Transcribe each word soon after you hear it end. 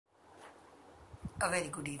A very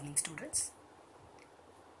good evening, students.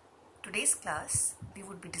 Today's class we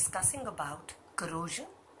would be discussing about corrosion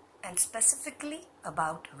and specifically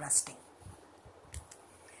about rusting.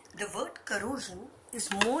 The word corrosion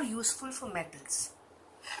is more useful for metals.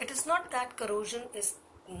 It is not that corrosion is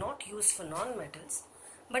not used for non-metals,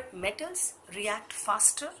 but metals react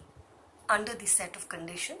faster under the set of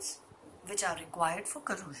conditions which are required for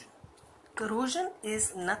corrosion. Corrosion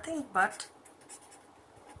is nothing but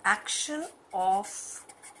action of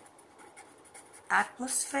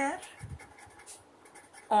atmosphere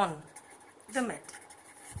on the metal.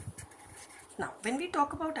 Now, when we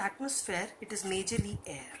talk about atmosphere, it is majorly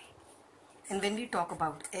air. And when we talk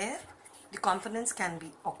about air, the components can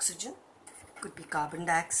be oxygen, could be carbon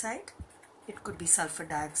dioxide, it could be sulfur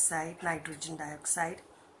dioxide, nitrogen dioxide,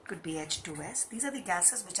 could be H2S. These are the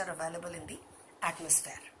gases which are available in the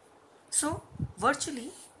atmosphere. So,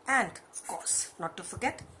 virtually, and of course, not to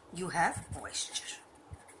forget, you have moisture.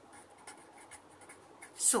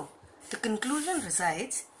 So, the conclusion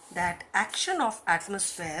resides that action of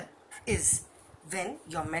atmosphere is when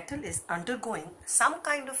your metal is undergoing some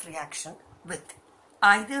kind of reaction with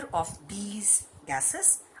either of these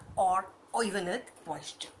gases or even with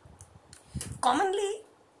moisture. Commonly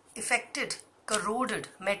affected corroded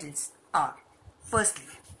metals are,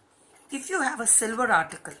 firstly, if you have a silver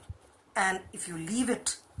article and if you leave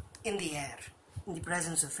it in the air, in the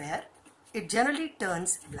presence of air, it generally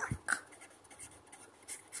turns black.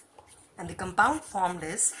 And the compound formed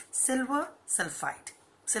is silver sulfide.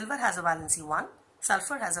 Silver has a valency 1,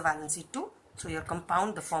 sulfur has a valency 2, so your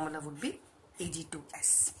compound, the formula would be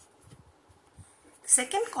Ag2S. The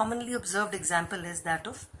second commonly observed example is that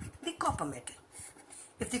of the copper metal.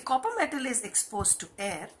 If the copper metal is exposed to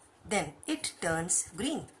air, then it turns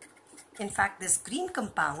green. In fact, this green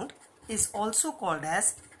compound is also called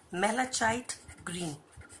as malachite green,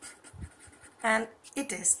 and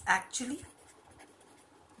it is actually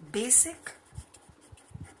basic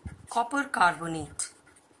copper carbonate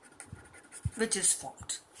which is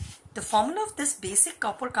formed. The formula of this basic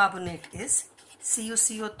copper carbonate is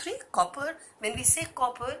CuCO3. Copper, when we say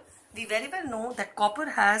copper, we very well know that copper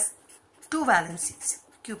has two valencies,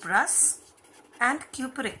 cuprous and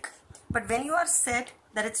cupric. But when you are said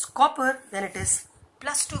that it's copper, then it is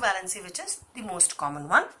 +2 valency, which is the most common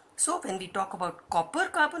one. So when we talk about copper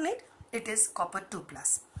carbonate, it is copper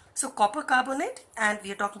 2+. So copper carbonate, and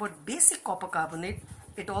we are talking about basic copper carbonate,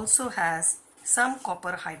 it also has some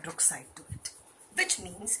copper hydroxide to it. Which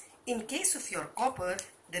means in case of your copper,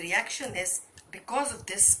 the reaction is because of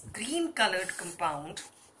this green colored compound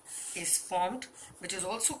is formed, which is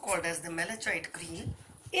also called as the malachite green.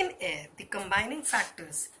 In air, the combining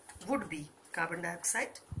factors would be carbon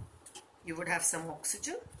dioxide, you would have some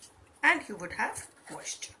oxygen, and you would have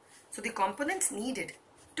moisture. So the components needed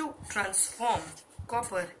to transform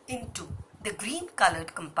copper into the green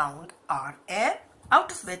colored compound are air, out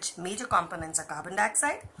of which major components are carbon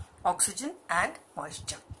dioxide, oxygen and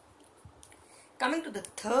moisture. Coming to the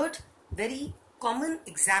third very common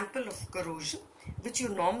example of corrosion, which you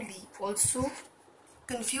normally also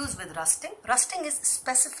confuse with rusting. Rusting is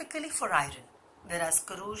specifically for iron, whereas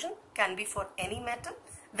corrosion can be for any metal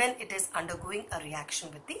when it is undergoing a reaction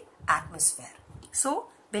with the atmosphere. So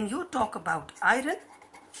when you talk about iron,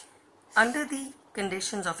 under the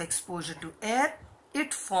conditions of exposure to air,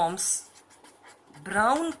 it forms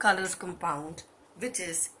brown colored compound which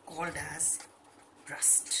is called as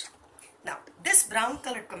rust. Now this brown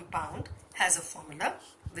colored compound has a formula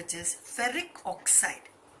which is ferric oxide.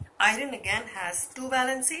 Iron again has two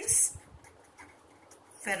valencies,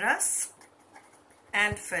 ferrous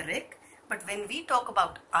and ferric, but when we talk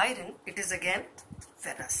about iron, it is again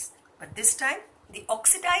ferrous. But this time the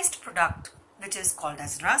oxidized product which is called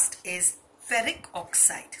as rust is ferric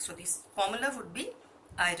oxide. So this formula would be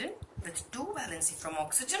iron with 2 valency from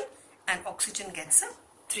oxygen, and oxygen gets a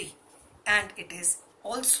 3, and it is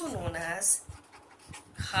also known as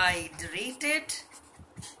hydrated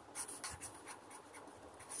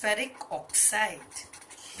ferric oxide.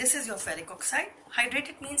 This is your ferric oxide.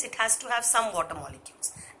 Hydrated means it has to have some water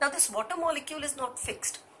molecules. Now this water molecule is not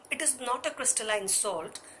fixed. It is not a crystalline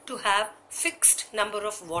salt to have fixed number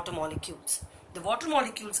of water molecules. The water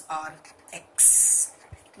molecules are X,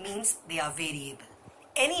 means they are variable.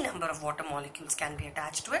 Any number of water molecules can be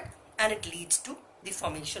attached to it, and it leads to the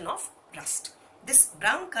formation of rust. This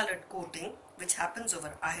brown colored coating which happens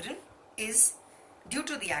over iron is due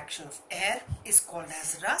to the action of air is called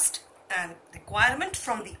as rust, and requirement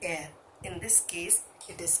from the air, in this case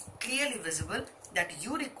it is clearly visible that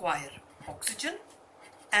you require oxygen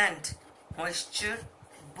and moisture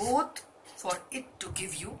both for it to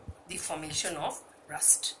give you the formation of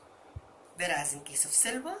rust. Whereas in case of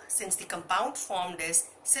silver, since the compound formed is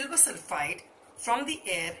silver sulfide, from the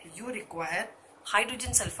air you require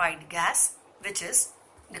hydrogen sulfide gas, which is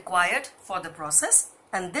required for the process,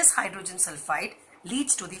 and this hydrogen sulfide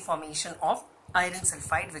leads to the formation of iron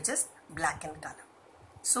sulfide, which is black in color.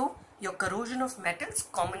 So your corrosion of metals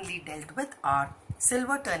commonly dealt with are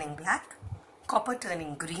silver turning black, copper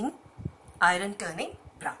turning green, iron turning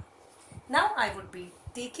brown. Now I would be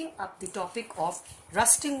taking up the topic of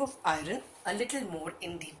rusting of iron a little more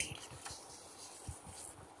in detail.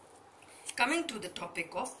 Coming to the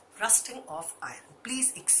topic of rusting of iron.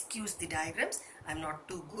 Please excuse the diagrams. I'm not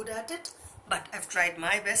too good at it, but I've tried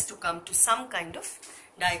my best to come to some kind of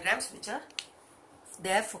diagrams which are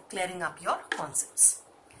there for clearing up your concepts.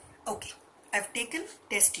 Okay, I've taken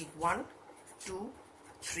test tube 1, 2,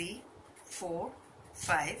 3, 4,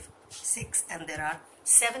 5, 6 and there are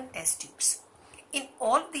 7 test tubes. In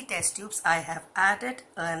all the test tubes I have added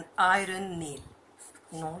an iron nail.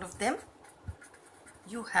 In all of them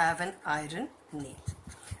you have an iron nail.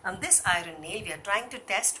 And this iron nail we are trying to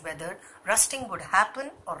test whether rusting would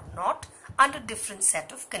happen or not under different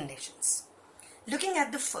set of conditions. Looking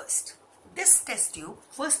at the first test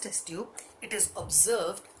tube, it is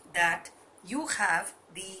observed that you have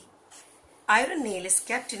the iron nail is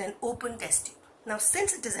kept in an open test tube. Now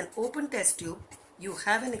since it is an open test tube, you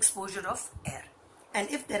have an exposure of air. And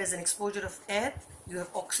if there is an exposure of air, you have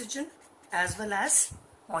oxygen as well as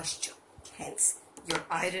moisture. Hence, your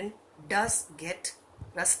iron does get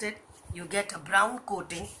rusted. You get a brown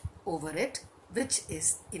coating over it, which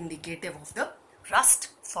is indicative of the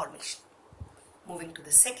rust formation. Moving to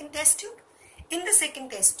the second test tube. In the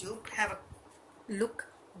second test tube, have a look.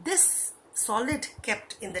 This solid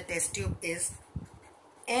kept in the test tube is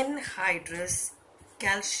anhydrous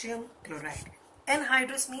calcium chloride.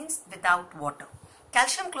 Anhydrous means without water.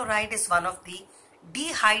 Calcium chloride is one of the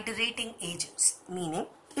dehydrating agents, meaning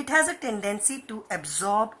it has a tendency to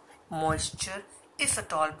absorb moisture if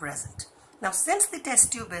at all present. Now since the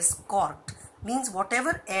test tube is corked, means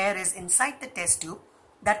whatever air is inside the test tube,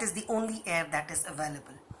 that is the only air that is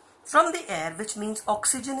available. From the air, which means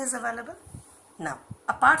oxygen is available. Now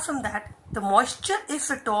apart from that, the moisture if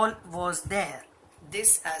at all was there,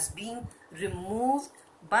 this has been removed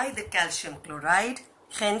by the calcium chloride.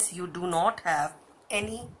 Hence you do not have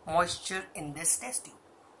any moisture in this test tube.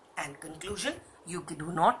 And conclusion, you do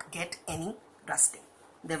not get any rusting.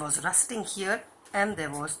 There was rusting here and there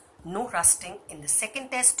was no rusting in the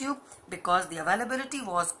second test tube because the availability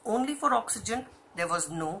was only for oxygen. There was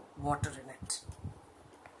no water in it.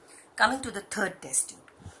 Coming to the third test tube.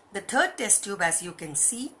 The third test tube, as you can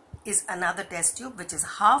see, is another test tube which is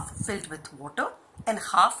half filled with water and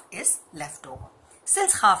half is left over.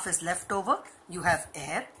 Since half is left over, you have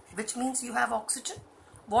air, which means you have oxygen.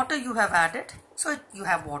 Water you have added, so you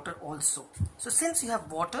have water also. So since you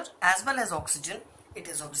have water as well as oxygen, it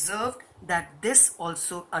is observed that this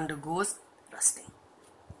also undergoes rusting.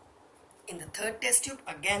 In the third test tube,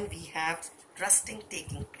 again we have rusting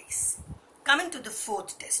taking place. Coming to the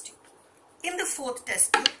fourth test tube. In the fourth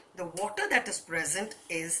test tube, the water that is present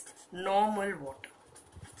is normal water.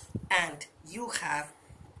 And you have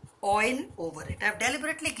oil over it. I have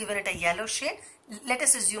deliberately given it a yellow shade. Let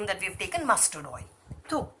us assume that we have taken mustard oil.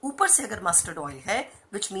 तो ऊपर से अगर mustard oil है,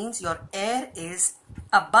 which means your air is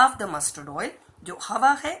above the mustard oil, जो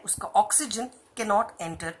हवा है उसका oxygen cannot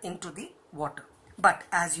enter into the water. But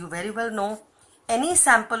as you very well know, any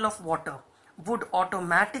sample of water would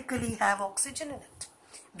automatically have oxygen in it.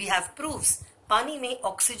 We have proofs. पानी में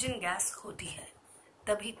oxygen gas होती है,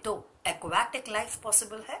 तभी तो aquatic life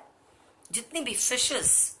possible है. जितनी भी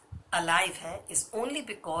fishes alive है is only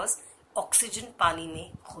because oxygen पानी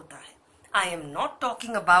में होता है. I am not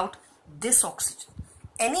talking about this oxygen.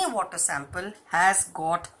 Any water sample has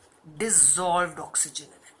got dissolved oxygen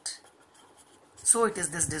in it. So it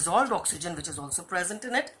is this dissolved oxygen which is also present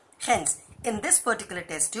in it. Hence, in this particular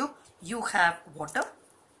test tube, you have water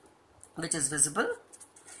which is visible.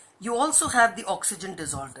 You also have the oxygen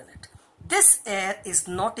dissolved in it. This air is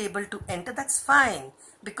not able to enter. That's fine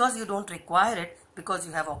because you don't require it because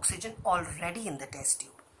you have oxygen already in the test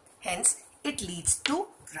tube. Hence, it leads to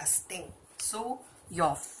rusting. So,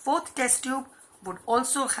 your fourth test tube would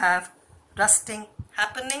also have rusting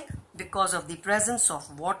happening because of the presence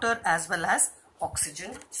of water as well as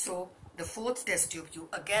oxygen. So, the fourth test tube, you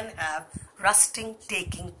again have rusting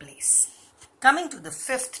taking place. Coming to the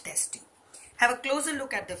fifth test tube. Have a closer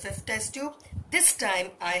look at the fifth test tube. This time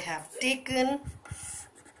I have taken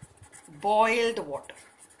boiled water.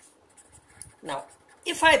 Now,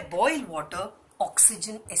 if I boil water,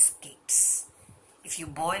 oxygen escapes. If you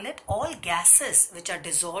boil it, all gases which are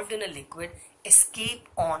dissolved in a liquid escape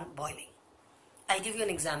on boiling. I'll give you an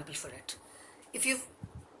example for it. If you've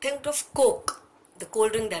think of Coke, the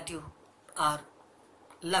cold drink that you are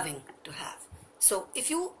loving to have. So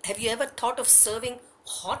have you ever thought of serving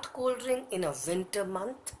hot cold drink in a winter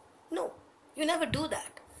month? No, you never do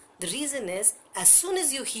that. The reason is, as soon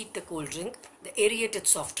as you heat the cold drink, the aerated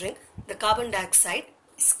soft drink, the carbon dioxide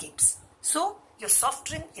escapes. So your soft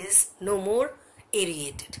drink is no more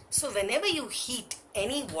aerated. So whenever you heat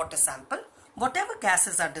any water sample, whatever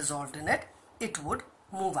gases are dissolved in it, it would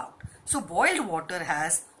move out. So boiled water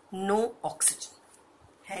has no oxygen.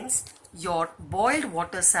 Hence, your boiled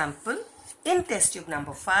water sample in test tube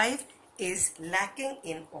number 5 is lacking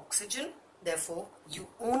in oxygen. Therefore, you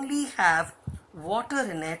only have water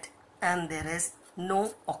in it and there is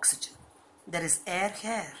no oxygen. There is air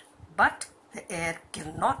here, but the air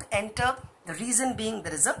cannot enter. The reason being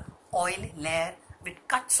there is a oil layer which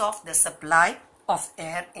cuts off the supply of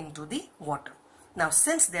air into the water. Now,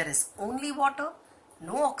 since there is only water,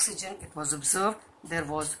 no oxygen, it was observed there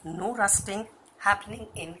was no rusting happening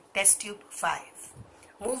in test tube 5.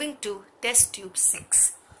 Moving to test tube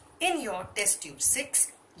 6. In your test tube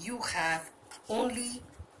 6, you have only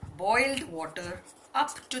boiled water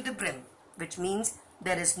up to the brim, which means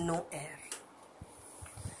there is no air.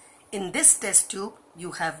 In this test tube,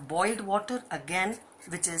 you have boiled water again,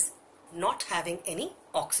 which is not having any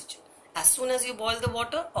oxygen. As soon as you boil the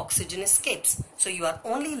water, oxygen escapes. So you are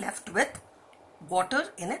only left with water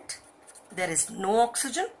in it. There is no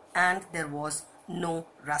oxygen and there was no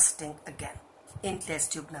rusting again in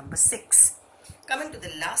test tube number 6. Coming to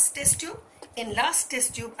the last test tube. In last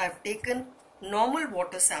test tube, I have taken normal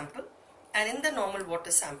water sample, and in the normal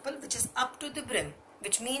water sample, which is up to the brim,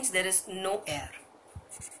 which means there is no air.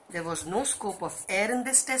 There was no scope of air in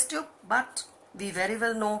this test tube, but we very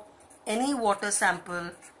well know any water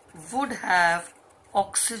sample would have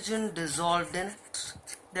oxygen dissolved in it.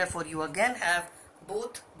 Therefore, you again have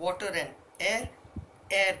both water and air.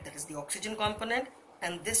 Air, that is the oxygen component,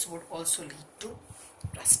 and this would also lead to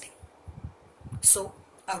rusting. So,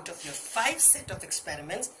 out of your 5 set of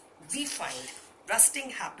experiments, we find rusting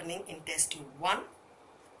happening in test tube 1,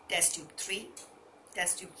 test tube 3,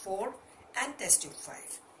 test tube 4 and test tube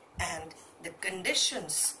 5. And the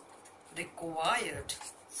conditions required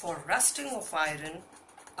for rusting of iron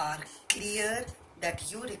are clear,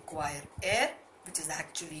 that you require air, which is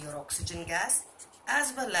actually your oxygen gas,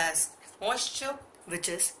 as well as moisture, which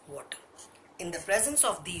is water. In the presence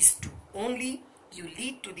of these two only, you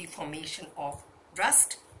lead to the formation of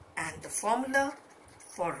rust, and the formula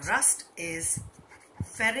for rust is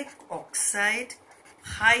ferric oxide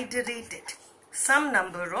hydrated. Some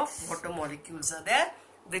number of water molecules are there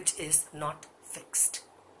which is not fixed.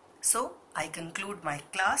 So I conclude my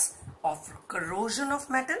class of corrosion of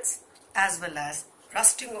metals as well as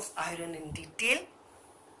rusting of iron in detail.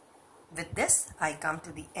 With this, I come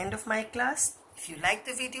to the end of my class. If you like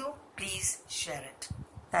the video, please share it.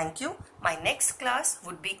 Thank you. My next class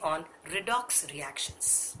would be on redox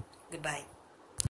reactions. Goodbye.